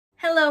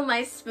Hello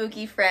my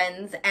spooky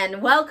friends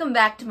and welcome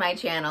back to my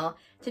channel.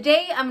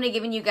 Today I'm going to be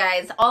giving you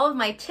guys all of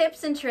my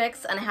tips and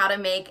tricks on how to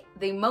make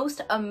the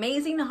most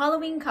amazing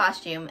Halloween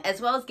costume,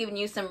 as well as giving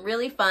you some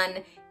really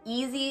fun,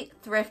 easy,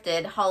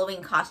 thrifted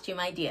Halloween costume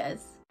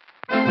ideas.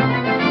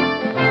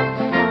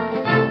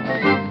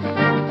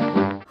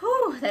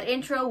 Whew, that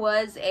intro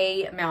was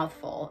a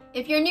mouthful.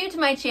 If you're new to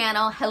my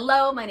channel,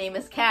 hello, my name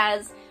is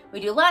Kaz. We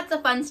do lots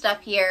of fun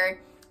stuff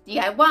here.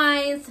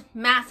 DIYs,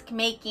 mask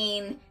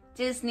making,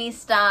 Disney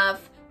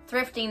stuff,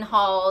 thrifting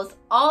hauls,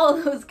 all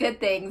those good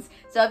things.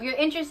 So if you're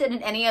interested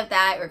in any of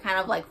that or kind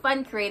of like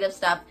fun creative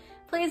stuff,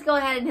 please go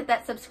ahead and hit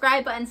that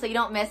subscribe button so you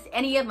don't miss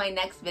any of my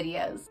next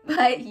videos.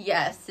 But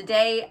yes,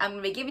 today I'm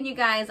going to be giving you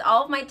guys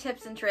all of my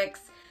tips and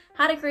tricks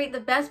how to create the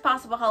best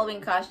possible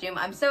Halloween costume.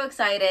 I'm so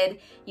excited.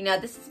 You know,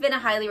 this has been a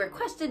highly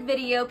requested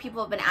video.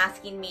 People have been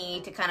asking me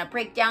to kind of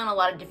break down a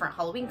lot of different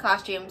Halloween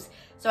costumes.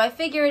 So I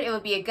figured it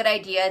would be a good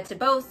idea to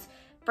both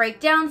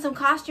break down some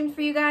costumes for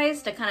you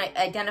guys to kind of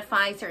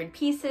identify certain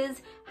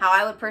pieces, how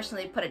I would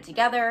personally put it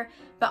together,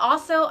 but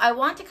also I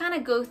want to kind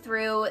of go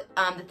through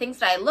the things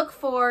that I look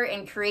for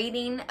in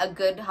creating a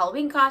good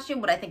Halloween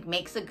costume, what I think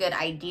makes a good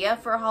idea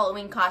for a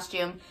Halloween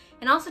costume,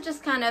 and also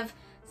just kind of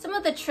some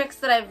of the tricks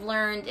that I've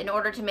learned in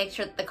order to make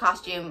sure that the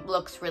costume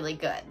looks really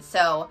good.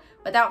 So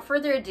without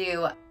further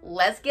ado,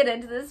 let's get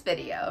into this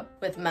video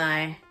with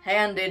my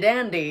handy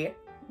dandy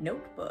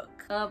notebook.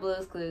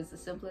 Blue's Clues, a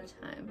simpler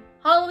time.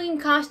 Halloween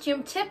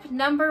costume tip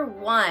number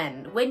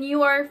 1. When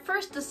you are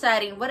first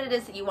deciding what it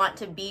is that you want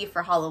to be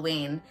for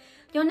Halloween,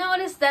 you'll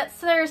notice that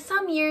there are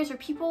some years where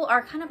people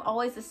are kind of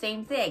always the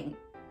same thing.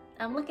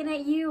 I'm looking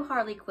at you,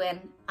 Harley Quinn.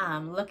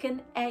 I'm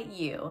looking at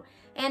you.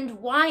 And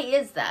why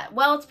is that?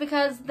 Well, it's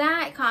because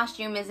that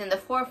costume is in the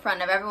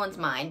forefront of everyone's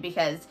mind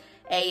because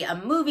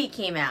a movie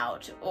came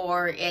out,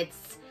 or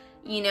it's,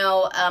 you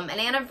know, an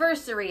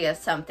anniversary of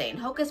something.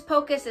 Hocus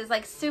Pocus is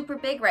like super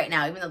big right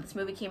now, even though this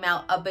movie came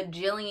out a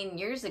bajillion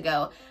years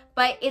ago,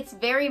 but it's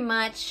very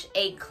much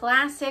a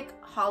classic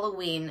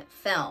Halloween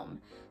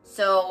film.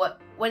 So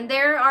when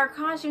there are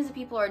costumes that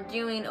people are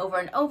doing over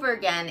and over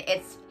again,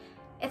 it's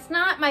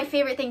not my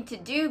favorite thing to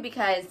do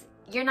because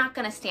you're not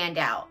gonna stand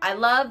out. I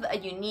love a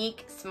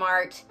unique,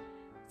 smart,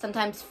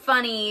 sometimes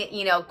funny,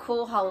 you know,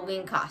 cool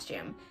Halloween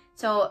costume.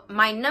 So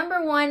my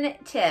number 1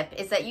 tip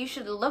is that you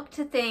should look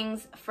to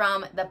things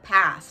from the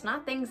past,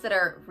 not things that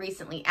are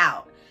recently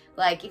out.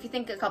 Like if you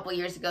think a couple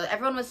years ago,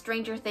 everyone was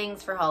Stranger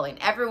Things for Halloween.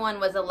 Everyone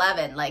was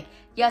 11. Like,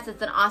 yes,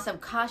 it's an awesome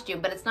costume,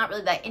 but it's not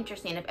really that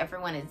interesting if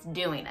everyone is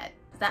doing it.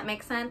 Does that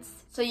make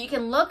sense? So you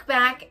can look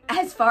back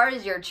as far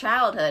as your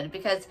childhood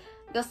because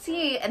you'll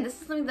see, and this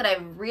is something that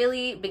I've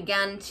really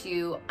begun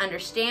to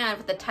understand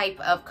with the type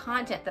of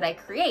content that I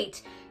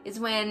create, is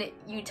when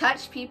you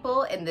touch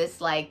people in this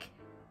like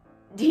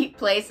deep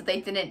place that they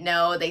didn't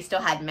know they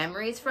still had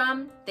memories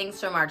from, things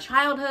from our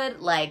childhood,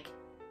 like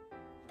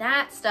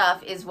that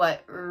stuff is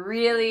what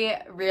really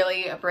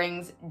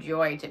brings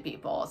joy to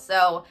people.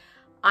 So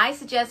I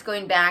suggest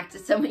going back to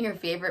some of your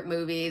favorite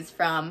movies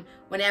from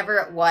whenever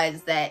it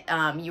was that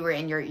you were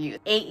in your youth,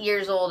 8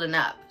 years old and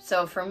up.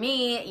 So for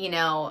me, you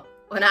know,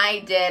 when I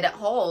did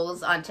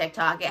Holes on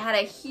TikTok, it had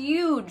a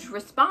huge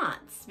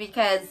response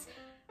because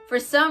for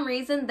some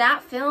reason,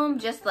 that film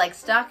just like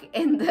stuck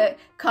in the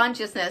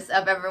consciousness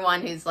of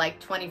everyone who's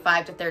like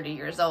 25 to 30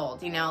 years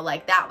old. You know,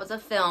 like that was a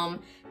film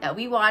that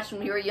we watched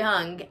when we were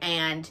young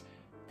and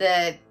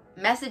the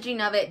messaging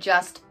of it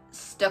just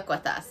stuck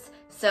with us.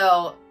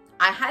 So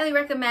I highly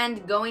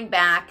recommend going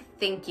back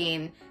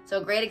thinking. So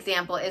a great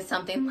example is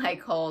something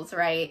like Holes,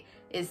 right?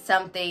 Is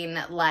something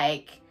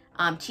like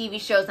TV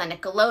shows on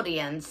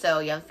Nickelodeon. So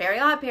you have Fairy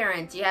Odd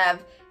Parents, you have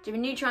Jimmy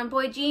Neutron,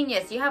 Boy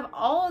Genius, you have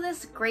all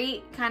this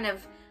great kind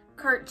of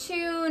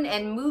cartoon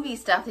and movie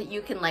stuff that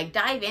you can like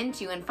dive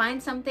into and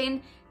find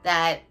something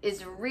that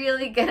is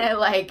really gonna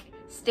like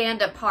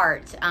stand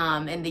apart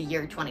in the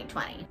year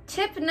 2020.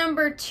 Tip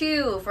number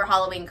 2 for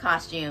Halloween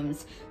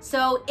costumes.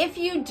 So if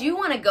you do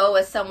want to go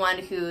with someone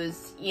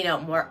who's, you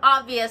know, more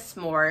obvious,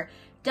 more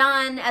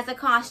done as a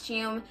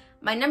costume,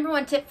 my number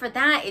 1 tip for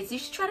that is you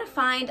should try to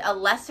find a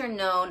lesser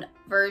known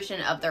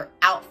version of their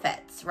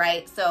outfits,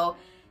 right? So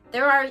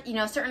there are, you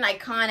know, certain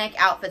iconic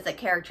outfits that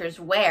characters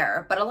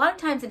wear, but a lot of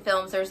times in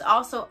films, there's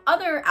also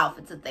other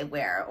outfits that they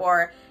wear,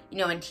 or, you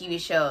know, in TV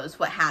shows,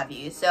 what have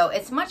you. So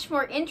it's much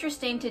more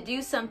interesting to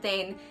do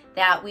something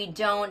that we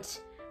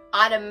don't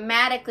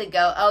automatically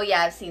go, oh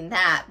yeah, I've seen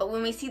that. But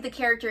when we see the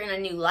character in a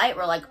new light,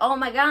 we're like, oh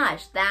my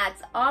gosh,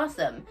 that's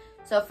awesome.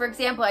 So for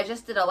example, I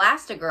just did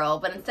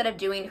Elastigirl, but instead of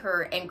doing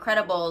her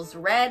Incredibles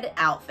red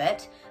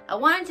outfit, I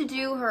wanted to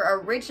do her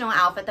original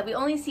outfit that we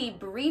only see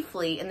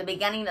briefly in the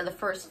beginning of the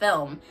first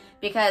film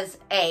because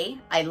A,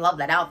 I love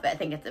that outfit, I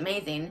think it's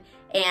amazing,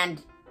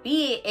 and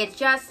B, it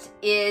just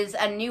is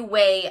a new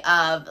way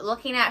of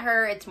looking at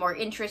her. It's more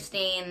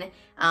interesting,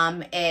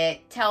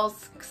 it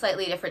tells a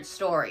slightly different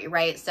story,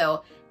 right?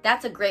 So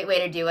that's a great way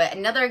to do it.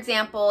 Another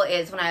example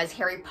is when I was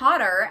Harry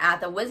Potter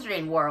at the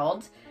Wizarding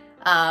World,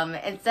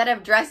 Instead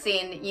of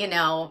dressing, you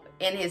know,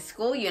 in his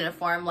school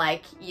uniform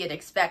like you'd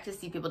expect to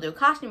see people do a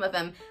costume of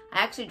him, I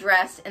actually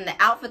dressed in the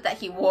outfit that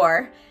he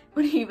wore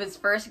when he was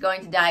first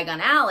going to Diagon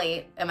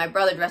Alley, and my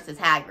brother dressed as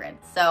Hagrid.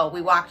 So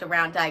we walked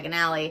around Diagon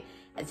Alley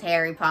as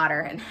Harry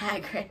Potter and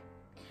Hagrid.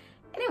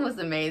 And it was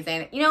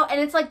amazing. You know, and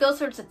it's like those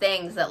sorts of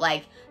things that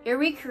like you're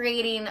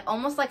recreating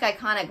almost like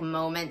iconic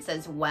moments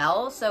as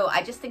well. So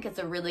I just think it's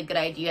a really good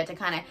idea to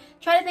kind of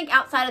try to think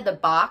outside of the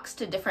box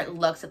to different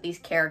looks that these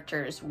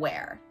characters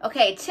wear.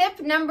 Okay, tip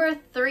number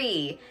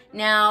 3.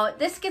 Now,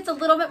 this gets a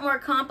little bit more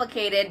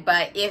complicated,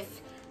 but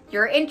if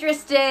you're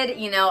interested,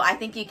 you know, I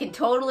think you can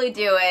totally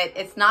do it.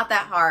 It's not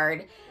that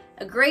hard.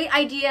 A great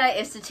idea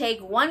is to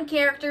take one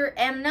character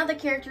and another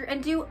character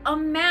and do a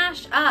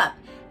mash up.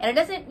 And it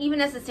doesn't even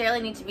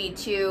necessarily need to be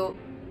two.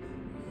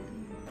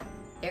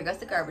 There goes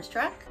the garbage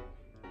truck.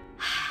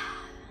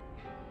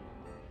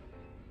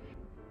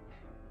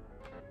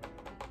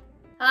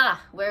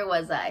 Where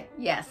was I?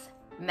 Yes,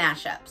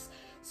 mashups.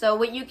 So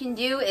what you can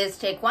do is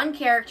take one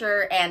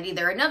character and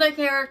either another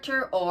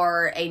character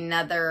or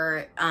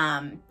another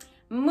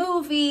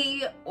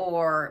movie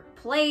or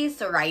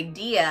place or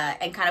idea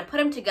and kind of put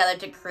them together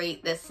to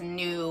create this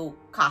new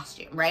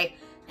costume, right?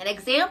 An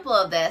example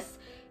of this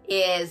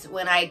is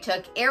when I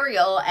took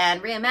Ariel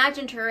and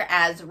reimagined her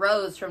as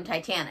Rose from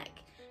Titanic.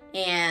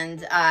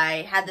 And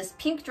I had this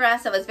pink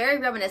dress that was very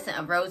reminiscent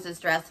of Rose's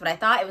dress, but I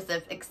thought it was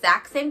the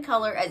exact same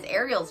color as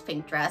Ariel's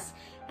pink dress.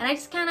 And I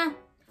just kind of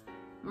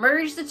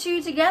merged the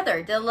two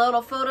together. Did a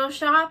little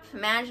Photoshop,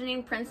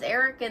 imagining Prince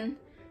Eric and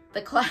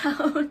the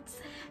clouds.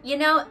 You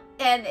know,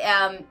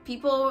 and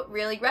people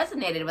really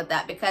resonated with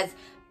that because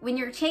when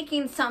you're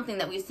taking something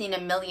that we've seen a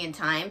million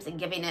times and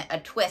giving it a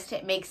twist,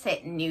 it makes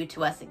it new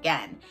to us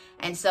again.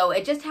 And so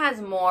it just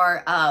has more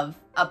of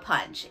a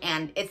punch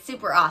and it's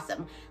super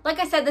awesome. Like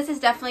I said, this is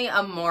definitely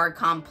a more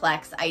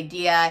complex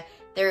idea.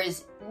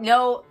 There's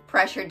no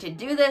pressure to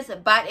do this,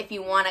 but if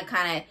you want to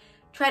kind of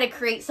try to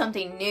create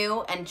something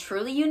new and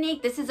truly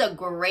unique, this is a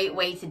great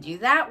way to do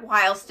that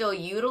while still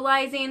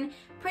utilizing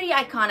pretty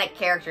iconic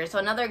characters. So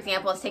another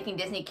example is taking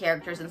Disney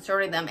characters and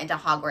sorting them into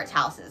Hogwarts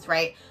houses,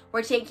 right?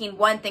 We're taking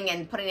one thing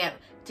and putting it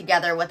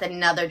together with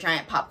another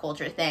giant pop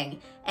culture thing.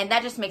 And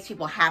that just makes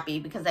people happy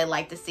because they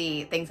like to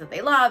see things that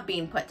they love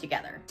being put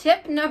together.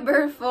 Tip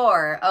number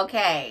 4.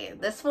 Okay,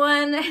 this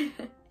one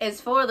is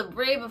for the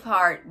brave of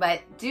heart,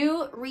 but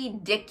do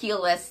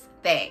ridiculous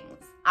things.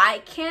 I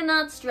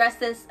cannot stress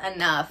this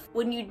enough.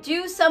 When you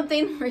do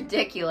something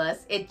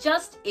ridiculous, it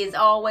just is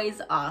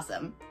always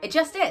awesome. It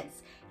just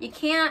is. You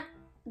can't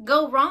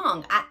go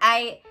wrong.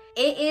 It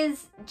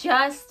is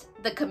just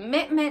the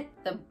commitment,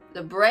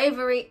 the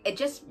bravery, it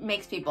just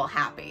makes people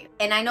happy.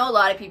 And I know a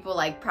lot of people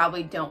like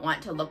probably don't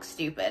want to look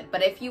stupid,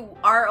 but if you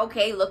are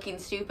okay looking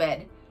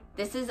stupid,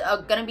 this is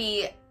gonna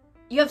be,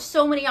 you have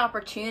so many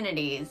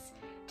opportunities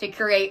to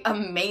create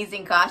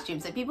amazing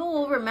costumes that people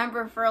will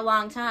remember for a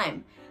long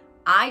time.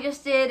 I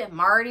just did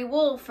Marty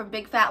Wolf from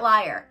Big Fat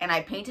Liar and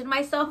I painted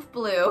myself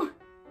blue.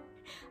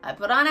 I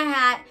put on a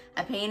hat,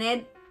 I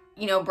painted,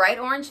 you know, bright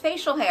orange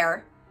facial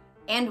hair.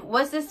 And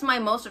was this my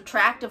most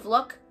attractive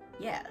look?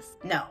 Yes.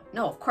 No,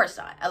 of course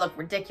not. I look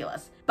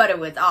ridiculous, but it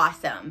was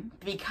awesome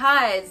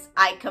because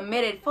I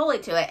committed fully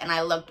to it and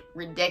I looked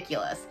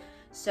ridiculous.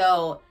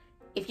 So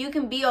if you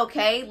can be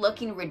okay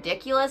looking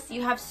ridiculous,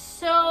 you have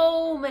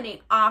so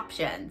many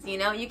options, you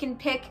know, you can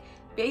pick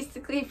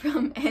basically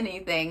from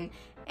anything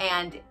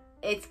and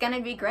it's gonna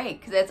be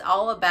great because it's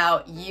all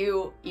about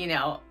you, you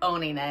know,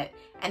 owning it.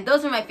 And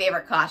those are my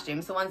favorite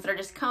costumes, the ones that are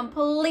just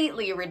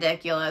completely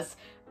ridiculous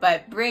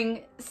but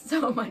bring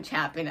so much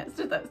happiness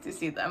to those who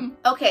see them.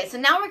 Okay, so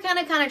now we're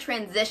gonna kind of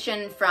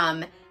transition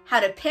from how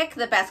to pick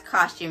the best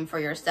costume for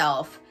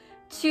yourself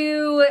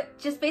to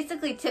just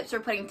basically tips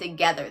for putting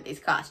together these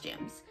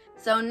costumes.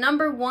 So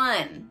number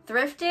 1,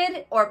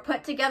 thrifted or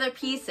put together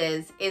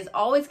pieces is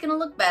always gonna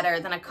look better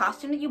than a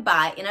costume that you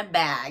buy in a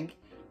bag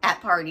at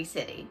Party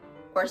City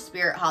or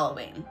Spirit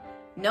Halloween.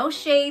 No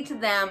shade to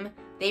them,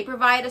 they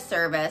provide a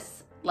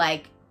service,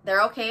 like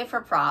they're okay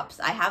for props.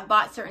 I have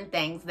bought certain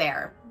things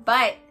there.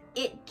 But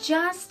it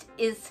just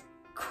is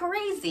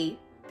crazy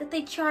that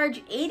they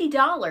charge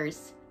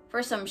 $80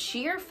 for some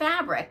sheer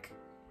fabric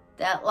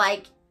that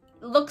like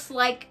looks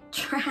like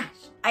trash.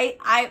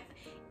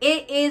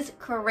 It is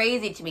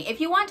crazy to me.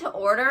 If you want to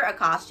order a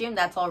costume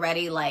that's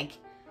already like,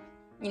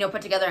 you know,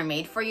 put together and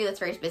made for you, that's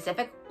very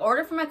specific,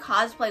 order from a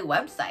cosplay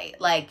website.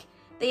 Like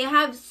they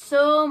have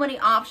so many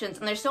options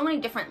and there's so many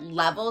different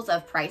levels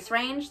of price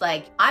range.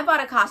 Like I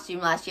bought a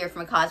costume last year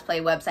from a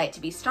cosplay website to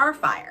be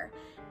Starfire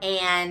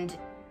and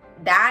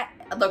that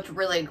looked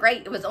really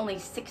great. It was only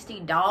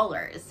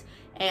 $60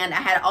 and I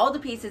had all the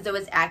pieces. It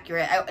was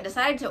accurate. I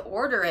decided to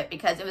order it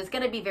because it was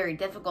going to be very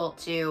difficult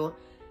to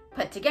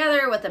put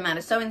together with the amount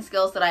of sewing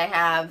skills that I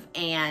have,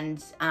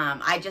 and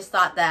I just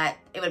thought that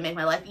it would make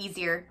my life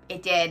easier.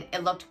 It did.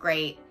 It looked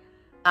great.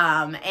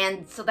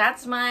 And so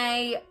that's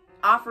my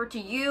offer to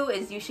you,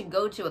 is you should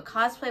go to a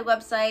cosplay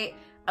website.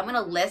 I'm going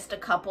to list a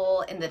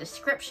couple in the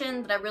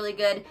description that are really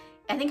good.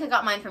 I think I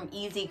got mine from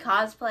Easy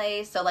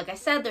Cosplay. So like I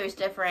said, there's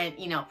different,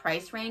 you know,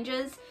 price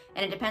ranges,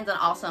 and it depends on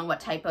also on what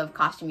type of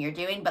costume you're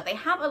doing, but they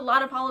have a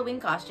lot of Halloween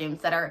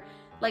costumes that are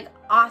like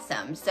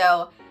awesome.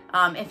 So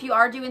if you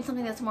are doing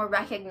something that's more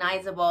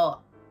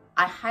recognizable,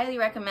 I highly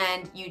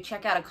recommend you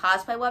check out a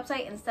cosplay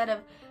website instead of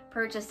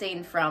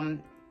purchasing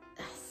from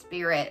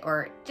Spirit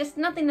or just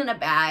nothing in a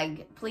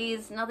bag.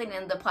 Please, nothing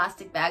in the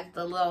plastic bags,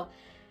 the little...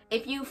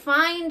 If you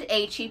find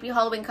a cheapy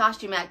Halloween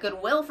costume at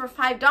Goodwill for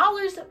 $5,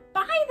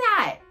 buy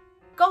that.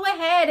 Go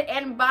ahead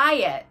and buy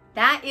it.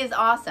 That is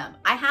awesome.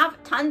 I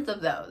have tons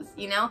of those,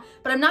 you know,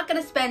 but I'm not going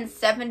to spend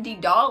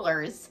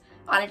 $70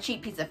 on a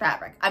cheap piece of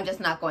fabric. I'm just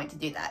not going to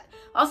do that.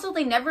 Also,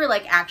 they never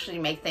like actually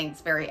make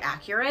things very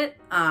accurate.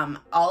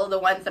 All of the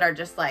ones that are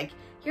just like,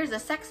 here's a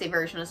sexy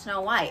version of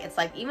Snow White. It's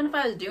like, even if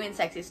I was doing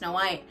sexy Snow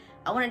White,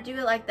 I want to do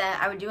it like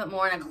that. I would do it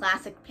more in a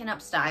classic pinup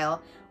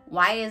style.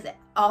 Why is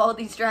all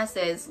these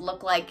dresses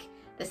look like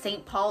the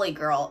St. Pauli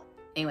girl?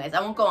 Anyways,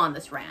 I won't go on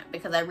this rant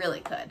because I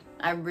really could.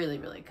 I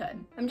really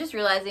could. I'm just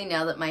realizing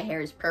now that my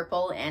hair is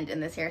purple and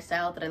in this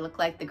hairstyle that I look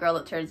like the girl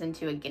that turns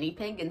into a guinea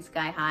pig in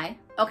Sky High.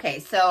 Okay,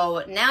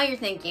 so now you're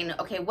thinking,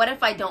 okay, what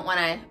if I don't want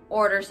to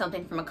order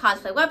something from a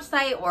cosplay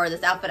website, or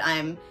this outfit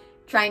I'm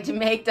trying to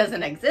make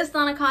doesn't exist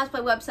on a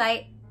cosplay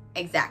website?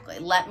 Exactly.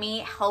 Let me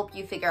help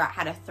you figure out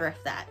how to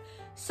thrift that.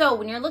 So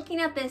when you're looking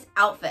at this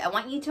outfit, I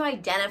want you to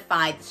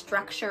identify the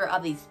structure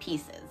of these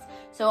pieces.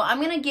 So I'm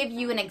going to give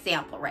you an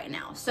example right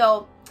now.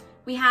 So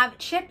we have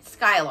Chip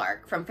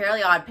Skylark from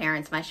Fairly Odd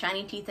Parents, My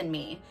Shiny Teeth and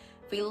Me.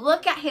 If we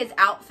look at his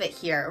outfit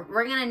here,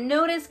 we're going to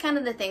notice kind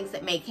of the things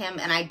that make him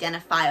an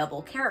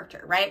identifiable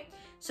character, right?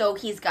 So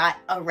he's got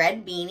a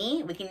red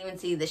beanie. We can even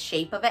see the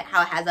shape of it,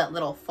 how it has that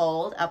little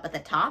fold up at the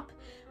top.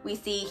 We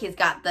see he's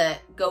got the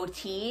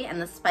goatee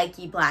and the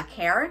spiky black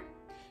hair.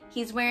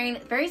 He's wearing,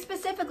 very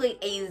specifically,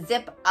 a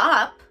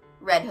zip-up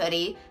red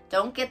hoodie.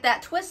 Don't get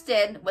that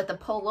twisted with a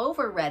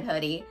pull-over red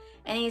hoodie.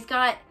 And he's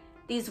got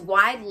these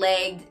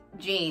wide-legged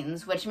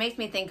jeans, which makes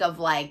me think of,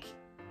 like,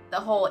 the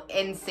whole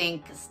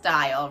NSYNC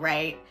style,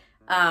 right?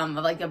 Of,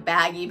 like, a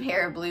baggy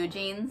pair of blue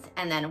jeans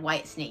and then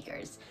white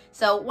sneakers.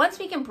 So once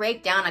we can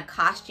break down a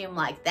costume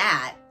like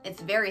that,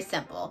 it's very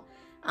simple.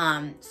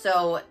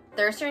 So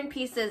there are certain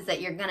pieces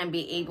that you're going to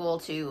be able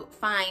to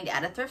find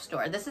at a thrift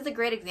store. This is a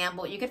great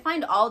example. You could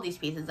find all these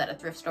pieces at a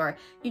thrift store.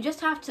 You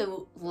just have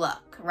to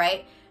look,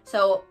 right?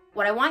 So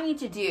what I want you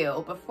to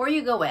do before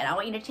you go in, I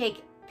want you to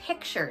take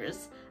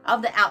pictures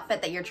of the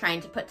outfit that you're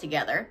trying to put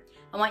together.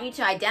 I want you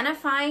to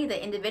identify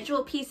the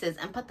individual pieces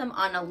and put them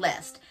on a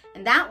list.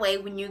 And that way,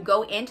 when you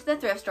go into the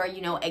thrift store,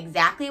 you know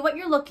exactly what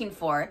you're looking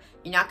for.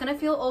 You're not going to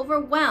feel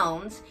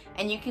overwhelmed,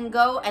 and you can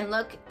go and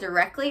look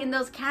directly in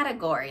those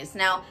categories.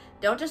 Now,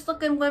 don't just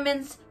look in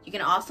women's. You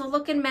can also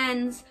look in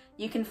men's.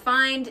 You can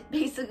find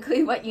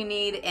basically what you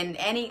need in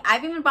any...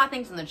 I've even bought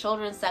things in the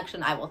children's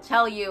section, I will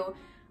tell you.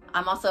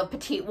 I'm also a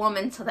petite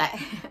woman, so that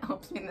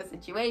helps me in the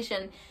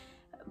situation.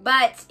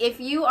 But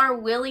if you are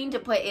willing to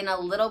put in a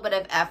little bit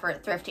of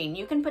effort thrifting,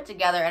 you can put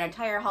together an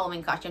entire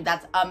Halloween costume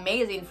that's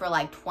amazing for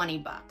like 20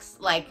 bucks.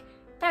 Like,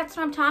 that's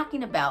what I'm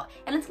talking about.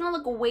 And it's gonna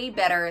look way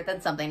better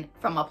than something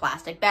from a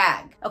plastic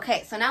bag.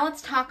 Okay, so now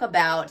let's talk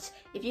about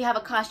if you have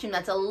a costume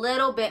that's a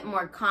little bit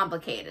more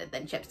complicated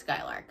than Chip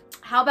Skylark.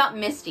 How about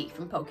Misty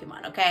from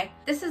Pokemon, okay?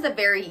 This is a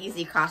very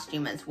easy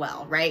costume as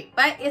well, right?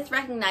 But it's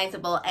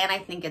recognizable, and I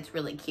think it's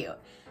really cute.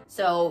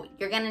 So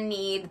you're gonna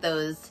need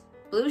those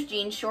blue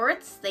jean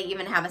shorts. They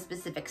even have a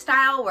specific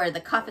style where the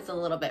cuff is a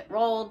little bit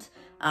rolled.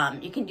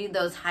 You can do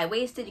those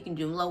high-waisted, you can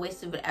do them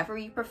low-waisted, whatever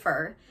you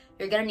prefer.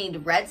 You're gonna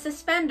need red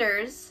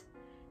suspenders,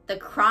 the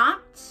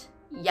cropped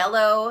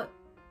yellow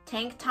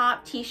tank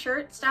top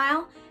t-shirt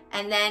style,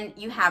 and then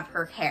you have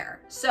her hair.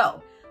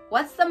 So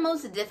what's the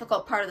most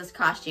difficult part of this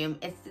costume?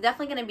 It's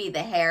definitely gonna be the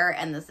hair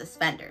and the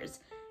suspenders.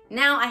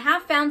 Now, I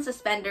have found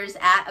suspenders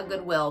at a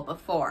Goodwill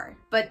before,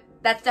 but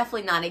that's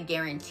definitely not a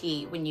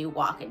guarantee when you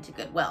walk into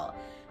Goodwill.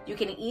 You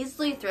can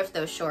easily thrift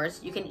those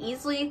shorts. You can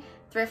easily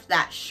thrift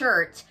that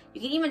shirt.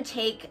 You can even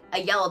take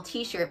a yellow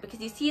t-shirt because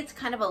you see it's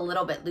kind of a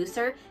little bit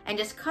looser, and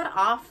just cut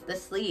off the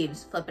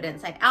sleeves, flip it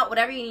inside out,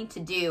 whatever you need to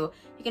do.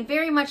 You can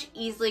very much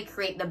easily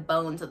create the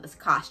bones of this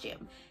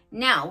costume.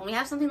 Now, when we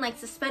have something like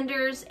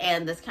suspenders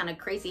and this kind of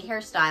crazy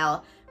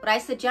hairstyle, what I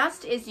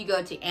suggest is you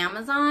go to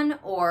Amazon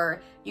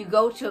or you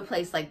go to a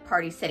place like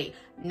Party City.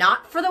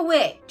 Not for the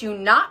wig. Do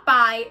not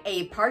buy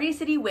a Party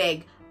City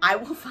wig. I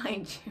will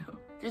find you.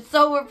 They're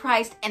so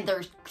overpriced and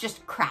they're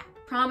just crap.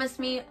 Promise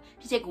me, if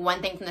you take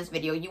one thing from this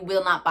video, you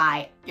will not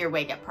buy your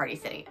wig at Party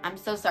City. I'm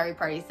so sorry,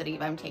 Party City,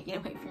 if I'm taking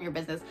away from your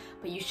business,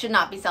 but you should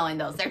not be selling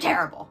those. They're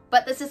terrible.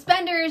 But the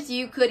suspenders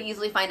you could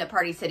easily find at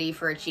Party City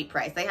for a cheap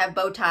price. They have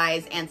bow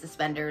ties and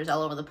suspenders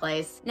all over the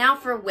place. Now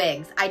for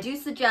wigs, I do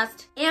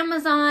suggest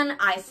Amazon.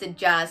 I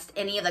suggest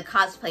any of the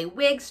cosplay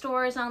wig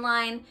stores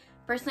online.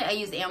 Personally, I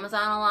use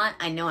Amazon a lot.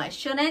 I know I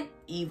shouldn't,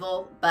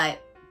 evil,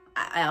 but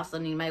I also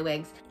need my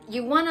wigs.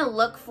 You want to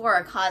look for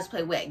a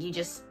cosplay wig. You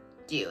just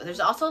do. There's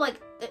also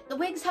like the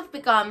wigs have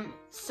become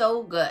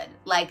so good.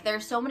 Like,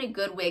 there's so many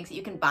good wigs that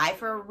you can buy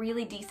for a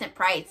really decent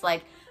price.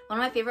 Like, one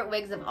of my favorite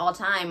wigs of all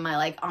time, my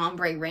like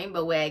ombre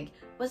rainbow wig,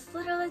 was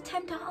literally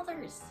 $10.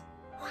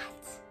 What?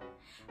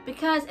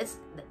 Because it's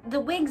the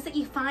wigs that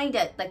you find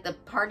at like the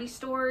party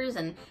stores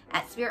and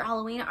at Spirit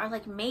Halloween are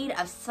like made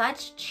of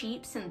such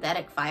cheap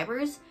synthetic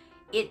fibers.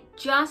 It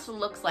just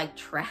looks like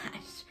trash.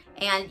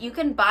 And you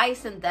can buy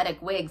synthetic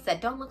wigs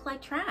that don't look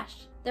like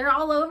trash. They're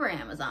all over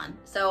Amazon.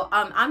 So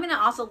I'm gonna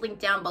also link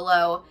down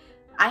below.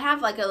 I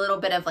have like a little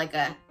bit of like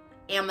a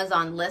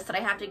Amazon list that I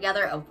have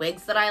together of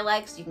wigs that I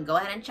like, so you can go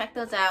ahead and check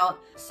those out.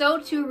 So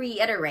to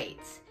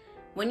reiterate,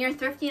 when you're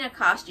thrifting a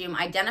costume,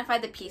 identify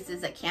the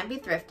pieces that can be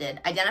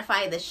thrifted,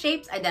 identify the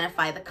shapes,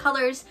 identify the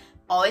colors,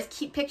 always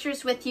keep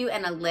pictures with you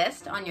and a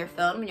list on your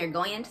phone when you're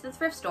going into the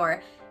thrift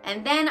store,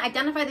 and then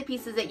identify the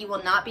pieces that you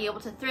will not be able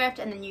to thrift,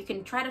 and then you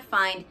can try to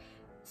find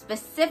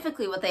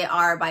specifically what they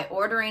are by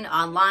ordering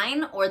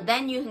online, or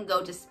then you can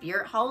go to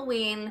Spirit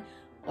Halloween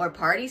or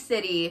Party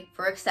City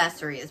for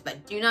accessories,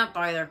 but do not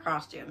buy their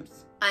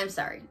costumes. I'm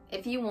sorry,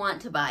 if you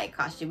want to buy a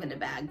costume in a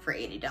bag for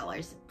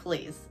 $80,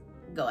 please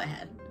go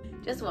ahead.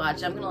 Just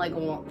watch, I'm gonna like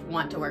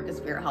want to work at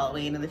Spirit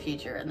Halloween in the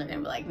future, and they're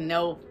gonna be like,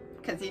 nope,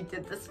 because you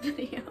did this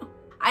video.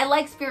 I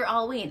like Spirit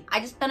Halloween. I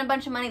just spent a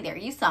bunch of money there,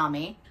 you saw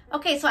me.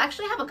 Okay, so I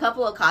actually have a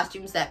couple of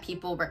costumes that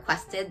people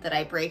requested that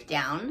I break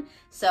down.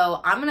 So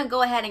I'm gonna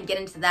go ahead and get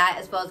into that,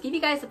 as well as give you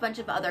guys a bunch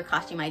of other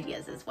costume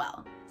ideas as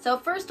well. So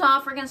first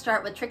off, we're gonna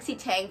start with Trixie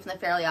Tang from the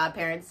Fairly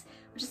OddParents,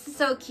 which is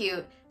so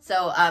cute.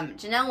 So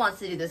Janelle wants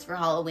to do this for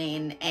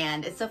Halloween,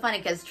 and it's so funny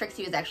because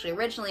Trixie was actually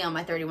originally on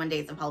my 31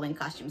 Days of Halloween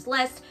Costumes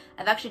list.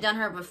 I've actually done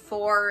her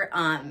before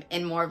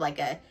in more of like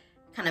a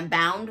kind of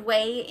bound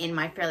way in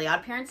my Fairly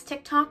OddParents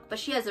TikTok, but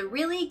she has a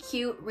really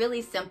cute,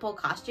 really simple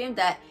costume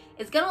that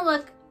is gonna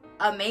look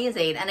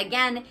amazing. And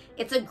again,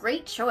 it's a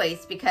great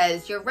choice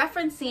because you're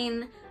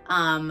referencing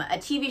a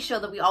TV show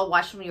that we all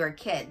watched when we were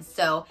kids.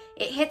 So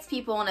it hits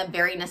people in a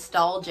very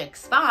nostalgic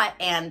spot,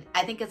 and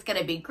I think it's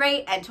gonna be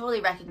great and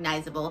totally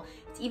recognizable.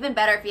 It's even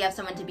better if you have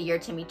someone to be your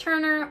Timmy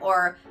Turner,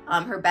 or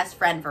her best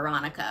friend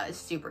Veronica is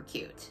super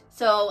cute.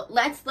 So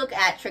let's look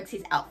at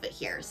Trixie's outfit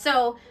here.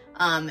 So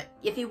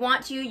if you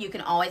want to, you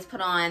can always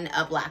put on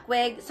a black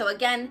wig. So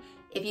again,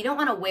 if you don't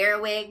want to wear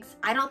wigs,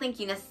 I don't think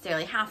you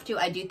necessarily have to.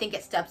 I do think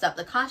it steps up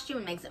the costume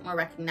and makes it more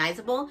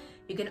recognizable.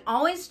 You can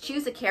always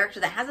choose a character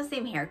that has the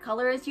same hair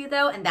color as you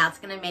though, and that's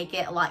going to make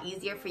it a lot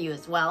easier for you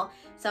as well.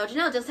 So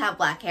Janelle does have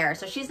black hair,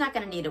 so she's not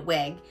going to need a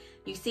wig.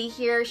 You see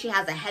here, she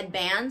has a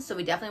headband, so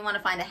we definitely want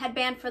to find a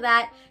headband for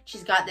that.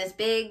 She's got this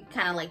big,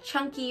 kind of like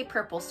chunky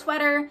purple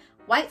sweater,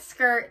 white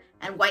skirt,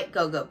 and white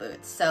go-go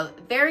boots. So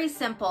very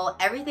simple.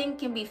 Everything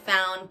can be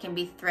found, can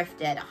be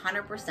thrifted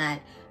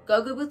 100%.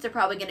 Go-go boots are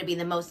probably going to be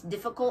the most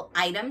difficult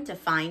item to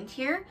find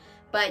here,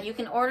 but you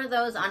can order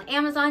those on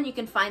Amazon. You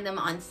can find them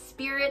on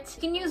Spirit.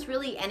 You can use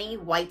really any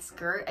white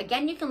skirt.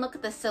 Again, you can look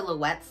at the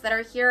silhouettes that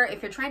are here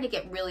if you're trying to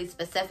get really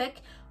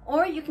specific,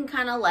 or you can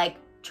kind of like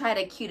try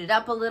to cute it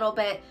up a little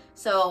bit.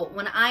 So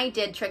when I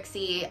did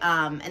Trixie,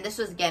 and this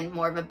was again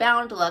more of a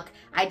bound look,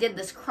 I did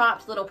this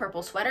cropped little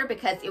purple sweater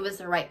because it was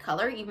the right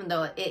color, even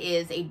though it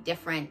is a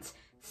different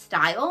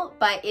style,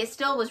 but it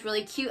still was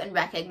really cute and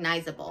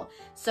recognizable.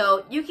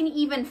 So you can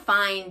even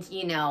find,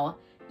 you know,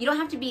 you don't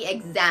have to be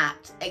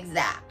exact.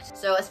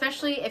 So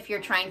especially if you're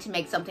trying to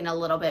make something a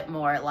little bit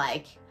more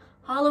like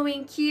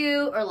Halloween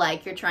cute, or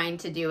like you're trying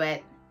to do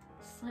it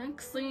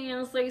sexy,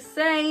 as they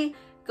say,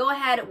 go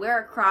ahead,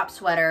 wear a crop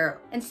sweater.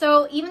 And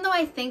so even though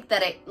I think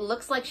that it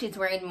looks like she's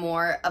wearing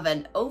more of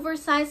an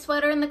oversized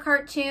sweater in the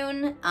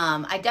cartoon,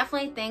 I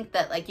definitely think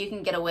that like you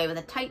can get away with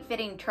a tight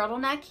fitting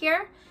turtleneck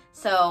here.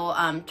 So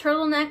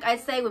turtleneck, I'd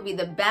say, would be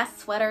the best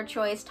sweater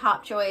choice,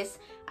 top choice.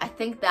 I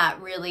think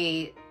that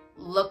really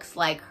looks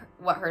like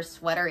what her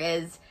sweater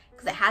is,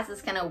 because it has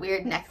this kind of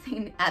weird neck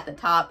thing at the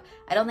top.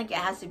 I don't think it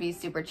has to be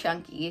super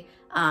chunky,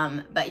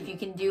 but if you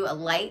can do a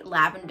light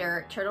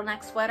lavender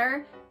turtleneck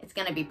sweater, it's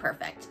gonna be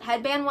perfect.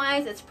 Headband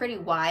wise, it's pretty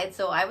wide,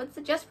 so I would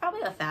suggest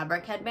probably a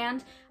fabric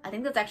headband. I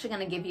think that's actually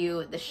gonna give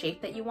you the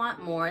shape that you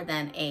want more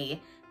than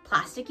a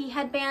plasticky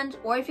headband.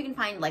 Or if you can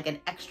find like an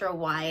extra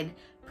wide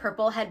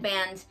purple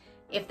headband,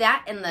 if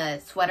that and the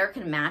sweater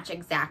can match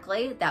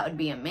exactly, that would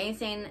be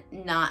amazing.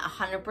 Not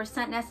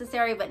 100%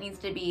 necessary, but needs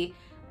to be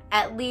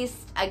at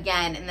least,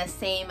 again, in the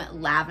same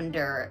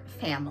lavender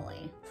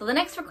family. So the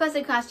next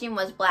requested costume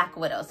was Black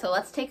Widow. So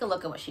let's take a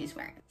look at what she's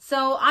wearing.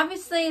 So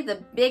obviously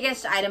the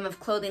biggest item of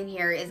clothing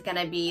here is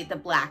gonna be the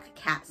black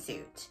cat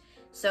suit.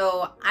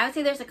 So I would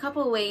say there's a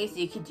couple of ways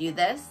you could do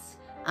this.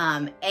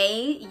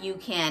 You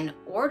can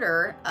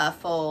order a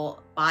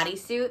full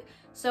bodysuit.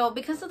 So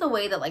because of the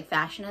way that like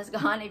fashion has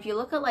gone, if you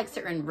look at like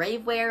certain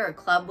rave wear or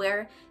club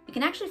wear, you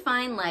can actually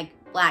find like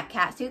black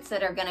cat suits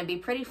that are gonna be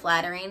pretty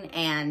flattering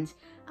and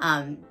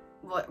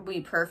would be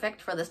perfect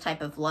for this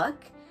type of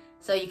look.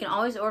 So you can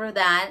always order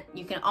that.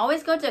 You can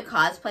always go to a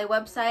cosplay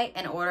website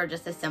and order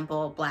just a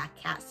simple black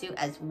cat suit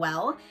as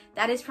well.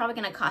 That is probably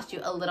gonna cost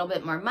you a little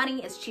bit more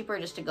money. It's cheaper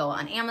just to go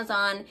on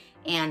Amazon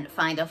and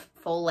find a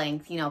full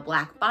length, you know,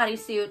 black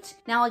bodysuit.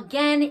 Now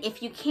again,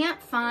 if you can't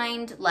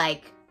find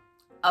like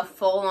a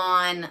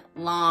full-on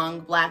long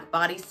black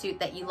bodysuit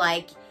that you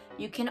like,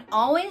 you can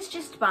always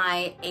just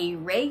buy a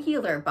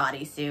regular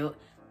bodysuit,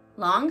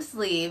 long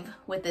sleeve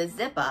with a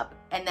zip up,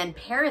 and then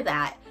pair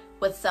that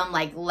with some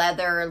like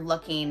leather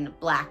looking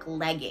black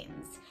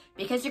leggings.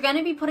 Because you're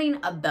gonna be putting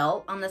a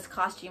belt on this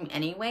costume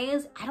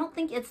anyways, I don't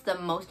think it's the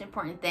most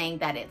important thing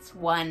that it's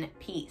one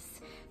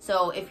piece.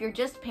 So if you're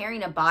just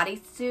pairing a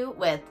bodysuit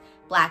with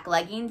black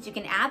leggings, you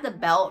can add the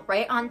belt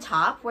right on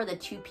top where the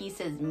two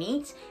pieces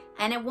meet,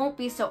 and it won't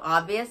be so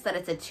obvious that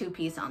it's a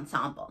two-piece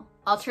ensemble.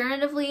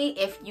 Alternatively,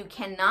 if you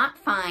cannot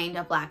find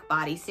a black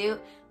bodysuit,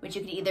 which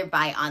you could either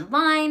buy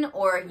online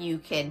or you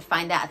could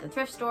find that at the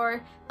thrift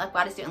store, black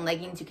bodysuit and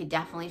leggings you could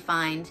definitely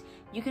find.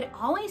 You could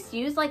always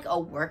use like a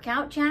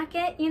workout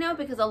jacket, you know,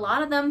 because a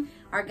lot of them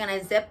are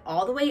gonna zip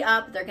all the way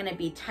up. They're gonna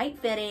be tight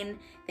fitting.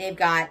 They've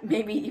got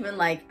maybe even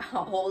like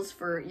holes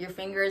for your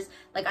fingers.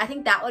 Like I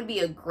think that would be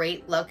a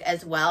great look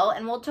as well,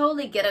 and we'll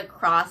totally get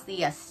across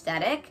the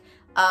aesthetic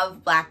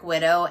of Black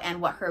Widow and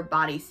what her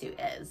bodysuit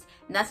is.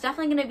 And that's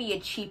definitely gonna be a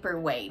cheaper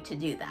way to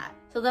do that.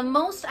 So the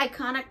most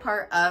iconic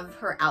part of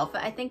her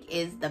outfit, I think,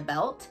 is the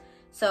belt.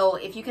 So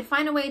if you can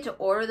find a way to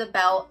order the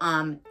belt,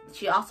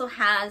 she also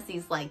has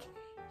these like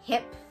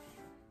hip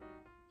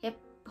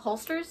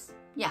holsters.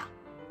 Yeah,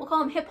 we'll call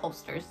them hip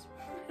holsters.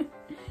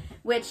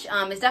 Which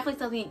is definitely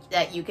something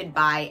that you could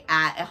buy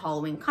at a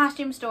Halloween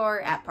costume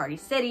store, at Party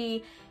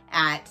City,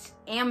 at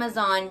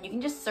Amazon. You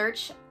can just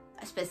search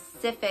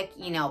specific,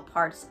 you know,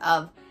 parts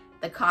of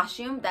the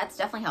costume. That's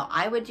definitely how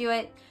I would do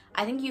it.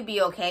 I think you'd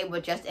be okay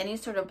with just any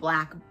sort of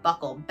black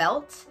buckle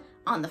belt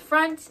on the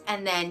front,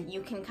 and then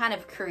you can kind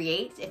of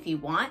create, if you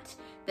want,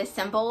 the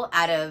symbol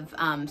out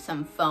of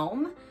some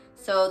foam.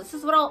 So this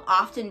is what I'll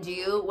often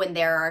do when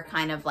there are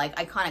kind of like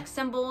iconic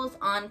symbols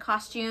on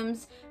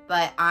costumes,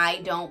 but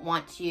I don't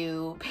want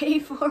to pay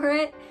for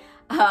it.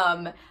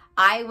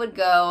 I would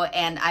go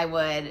and I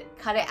would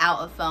cut it out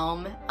of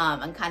foam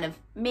and kind of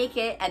make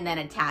it and then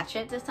attach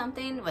it to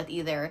something with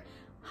either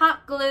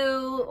hot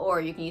glue, or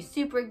you can use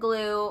super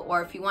glue,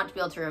 or if you want to be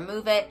able to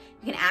remove it,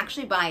 you can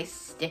actually buy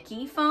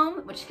sticky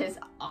foam, which is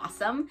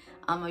awesome.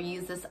 I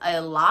use this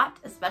a lot,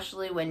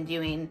 especially when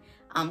doing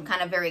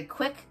kind of very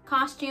quick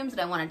costumes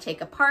that I want to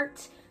take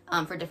apart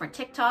for different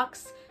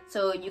TikToks.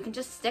 So you can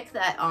just stick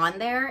that on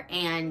there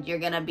and you're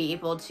gonna be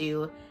able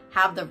to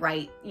have the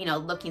right, you know,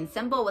 looking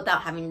symbol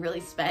without having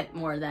really spent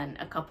more than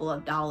a couple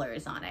of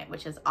dollars on it,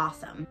 which is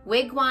awesome.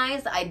 Wig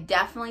wise, I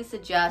definitely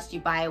suggest you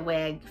buy a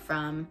wig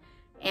from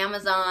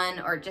Amazon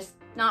or just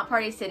not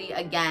Party City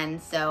again.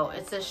 So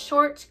it's a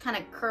short kind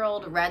of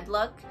curled red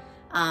look.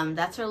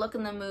 That's her look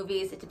in the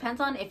movies. It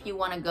depends on if you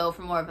want to go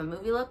for more of a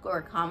movie look or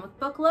a comic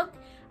book look.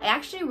 I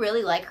actually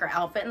really like her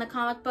outfit in the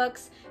comic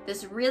books.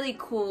 This really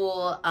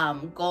cool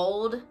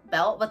gold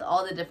belt with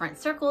all the different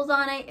circles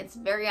on it. It's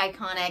very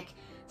iconic.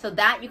 So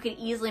that you could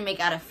easily make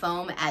out of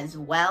foam as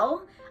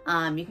well.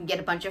 You can get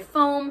a bunch of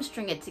foam,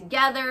 string it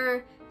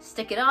together,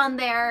 stick it on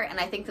there, and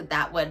I think that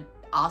that would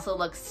also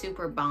look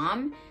super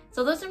bomb.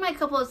 So those are my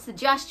couple of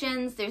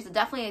suggestions. There's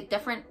definitely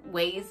different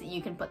ways that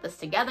you can put this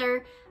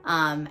together.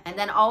 And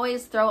then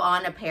always throw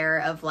on a pair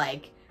of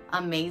like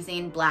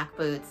amazing black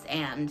boots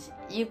and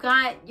you've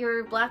got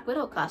your Black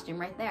Widow costume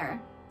right there.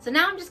 So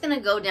now I'm just gonna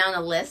go down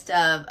a list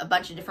of a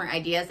bunch of different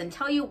ideas and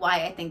tell you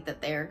why I think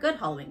that they're good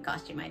Halloween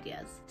costume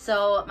ideas.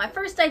 So my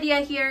first idea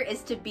here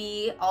is to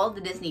be all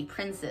the Disney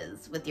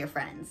princes with your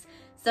friends.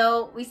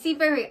 So we see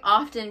very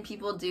often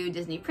people do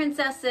Disney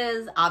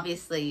princesses.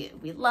 Obviously,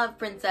 we love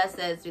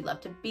princesses. We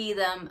love to be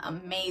them.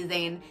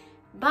 Amazing.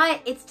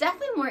 But it's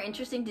definitely more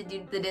interesting to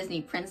do the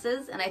Disney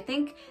princes, and I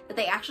think that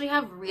they actually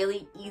have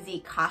really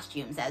easy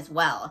costumes as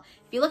well.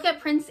 If you look at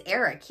Prince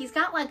Eric, he's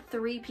got like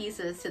 3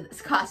 pieces to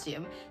this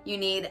costume. You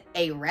need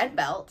a red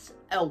belt,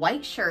 a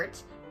white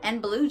shirt,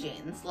 and blue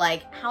jeans.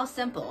 Like, how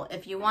simple.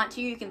 If you want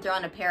to, you can throw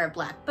on a pair of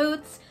black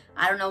boots.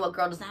 I don't know what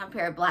girl doesn't have a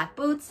pair of black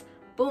boots.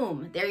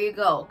 Boom, there you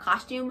go.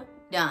 Costume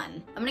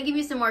done. I'm gonna give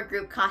you some more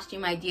group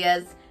costume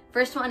ideas.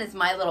 First one is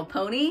My Little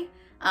Pony.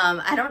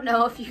 I don't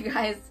know if you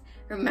guys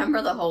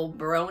remember the whole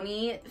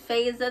brony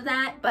phase of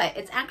that, but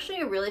it's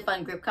actually a really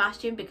fun group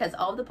costume because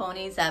all of the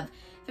ponies have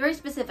very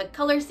specific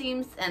color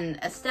schemes and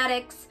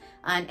aesthetics,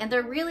 and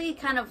they're really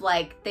kind of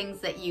like things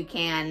that you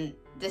can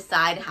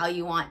decide how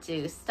you want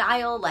to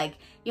style. Like,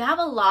 you have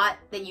a lot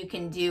that you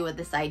can do with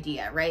this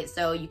idea, right?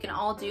 So you can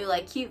all do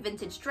like cute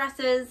vintage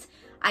dresses.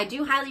 I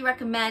do highly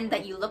recommend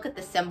that you look at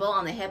the symbol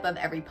on the hip of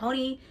every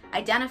pony,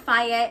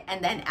 identify it,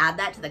 and then add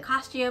that to the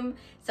costume.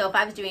 So if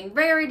I was doing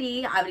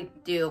Rarity, I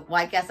would do,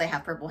 well, I guess I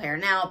have purple hair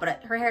now,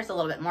 but her hair is a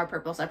little bit more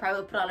purple, so I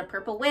probably would put on a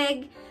purple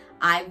wig.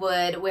 I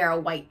would wear a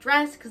white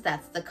dress because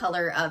that's the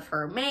color of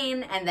her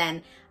mane, and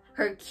then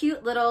her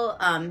cute little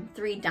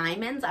 3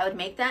 diamonds, I would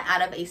make that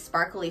out of a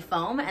sparkly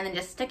foam and then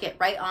just stick it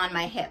right on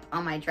my hip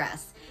on my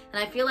dress.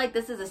 And I feel like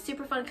this is a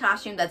super fun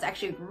costume that's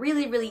actually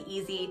really, really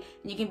easy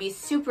and you can be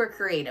super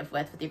creative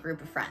with your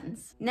group of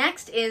friends.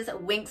 Next is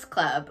Winx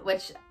Club,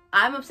 which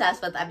I'm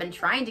obsessed with. I've been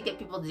trying to get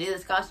people to do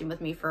this costume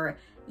with me for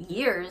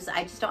years.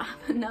 I just don't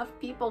have enough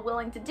people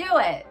willing to do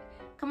it.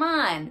 Come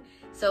on.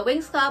 So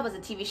Winx Club was a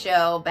TV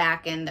show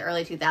back in the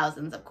early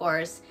 2000s, of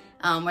course,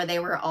 where they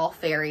were all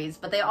fairies,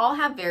 but they all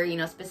have very,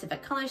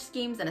 specific color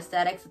schemes and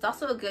aesthetics. It's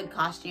also a good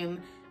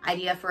costume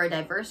idea for a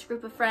diverse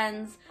group of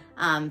friends.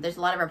 There's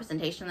a lot of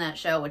representation in that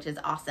show, which is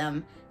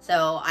awesome.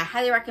 So I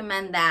highly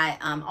recommend that.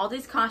 All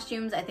these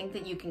costumes, I think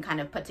that you can kind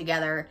of put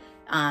together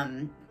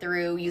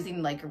through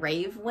using like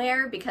rave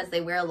wear, because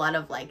they wear a lot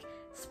of like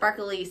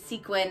sparkly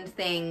sequined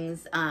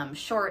things,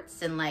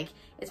 shorts, and like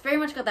it's very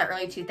much got that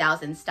early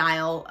 2000s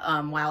style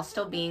while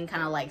still being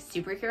kind of like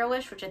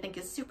superhero-ish, which I think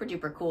is super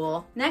duper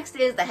cool. Next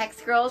is the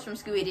Hex Girls from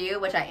Scooby-Doo,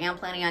 which I am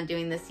planning on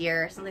doing this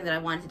year, something that I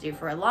wanted to do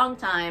for a long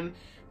time,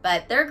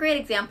 but they're a great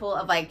example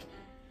of like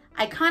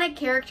iconic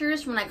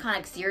characters from an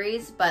iconic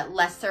series, but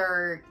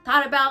lesser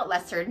thought about,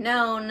 lesser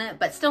known,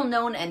 but still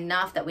known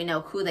enough that we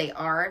know who they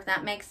are, if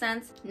that makes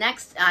sense.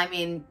 Next, I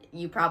mean,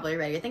 you probably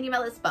already are thinking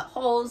about this, but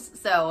holes.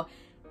 So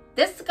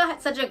this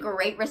got such a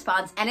great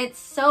response and it's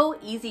so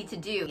easy to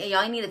do.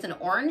 All you need is an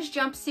orange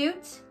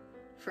jumpsuit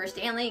for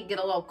Stanley, get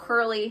a little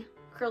curly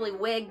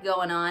wig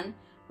going on,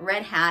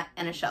 red hat,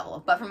 and a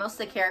shovel. But for most of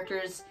the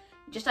characters,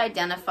 just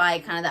identify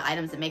kind of the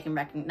items that make him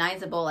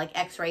recognizable, like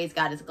X-Ray's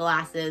got his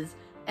glasses.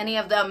 Any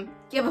of them,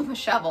 give him a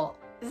shovel.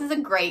 This is a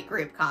great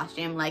group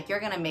costume, like you're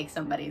gonna make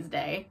somebody's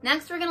day.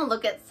 Next, we're gonna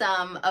look at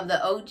some of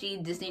the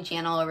OG Disney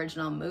Channel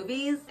original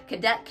movies.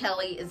 Cadet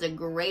Kelly is a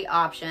great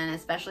option,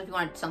 especially if you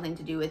want something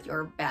to do with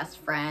your best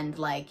friend.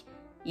 Like,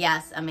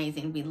 yes,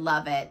 amazing, we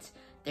love it.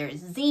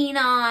 There's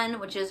Xenon,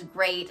 which is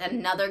great,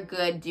 another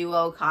good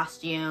duo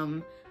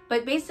costume.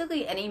 But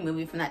basically any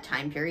movie from that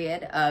time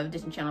period of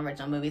Disney Channel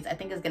original movies, I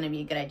think is gonna be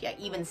a good idea.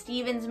 Even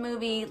Steven's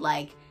movie,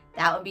 like,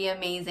 that would be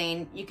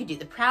amazing. You could do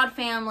the Proud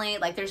Family.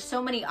 Like, there's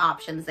so many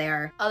options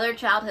there. Other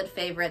childhood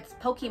favorites,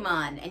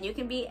 Pokemon, and you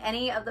can be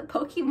any of the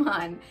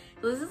Pokemon.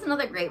 So this is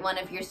another great one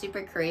if you're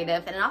super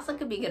creative, and it also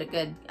could be a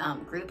good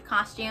group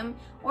costume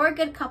or a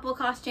good couple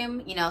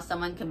costume.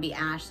 Someone can be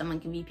Ash, someone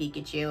can be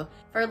Pikachu.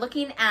 For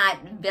looking at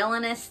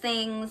villainous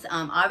things,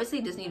 obviously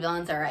Disney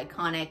villains are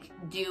iconic.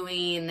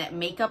 Doing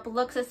makeup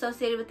looks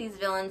associated with these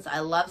villains,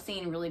 I love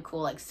seeing really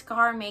cool like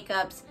Scar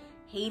makeups.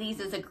 Hades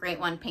is a great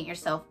one, paint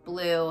yourself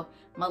blue.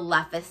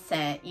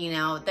 Maleficent,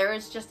 there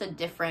is just a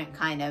different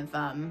kind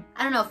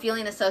of,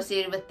 feeling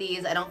associated with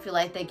these. I don't feel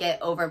like they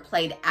get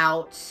overplayed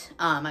out.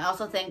 I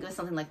also think with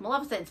something like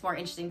Maleficent, it's more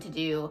interesting to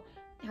do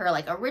her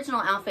like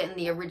original outfit in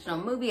the original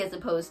movie as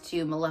opposed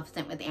to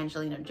Maleficent with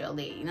Angelina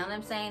Jolie, you know what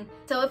I'm saying?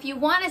 So if you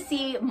want to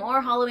see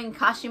more Halloween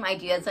costume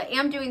ideas, I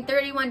am doing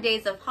 31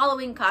 days of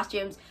Halloween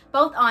costumes,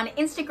 both on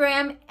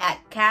Instagram at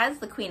Kaz,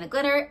 the Queen of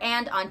Glitter,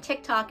 and on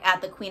TikTok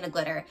at the Queen of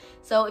Glitter.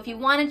 So if you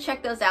want to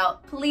check those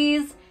out,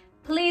 please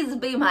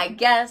be my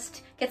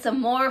guest. Get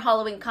some more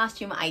Halloween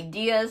costume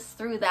ideas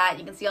through that.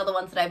 You can see all the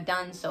ones that I've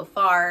done so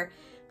far.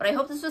 But I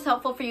hope this was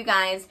helpful for you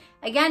guys.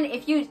 Again,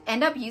 if you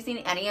end up using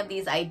any of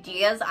these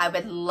ideas, I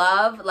would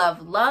love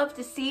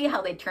to see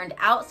how they turned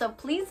out. So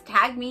please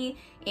tag me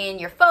in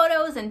your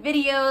photos and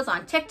videos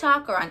on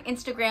TikTok or on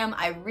Instagram.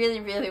 I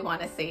really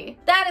want to see.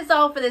 That is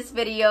all for this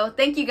video.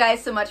 Thank you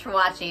guys so much for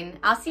watching.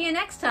 I'll see you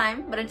next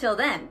time. But until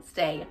then,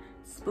 stay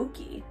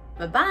spooky.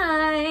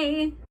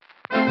 Bye-bye.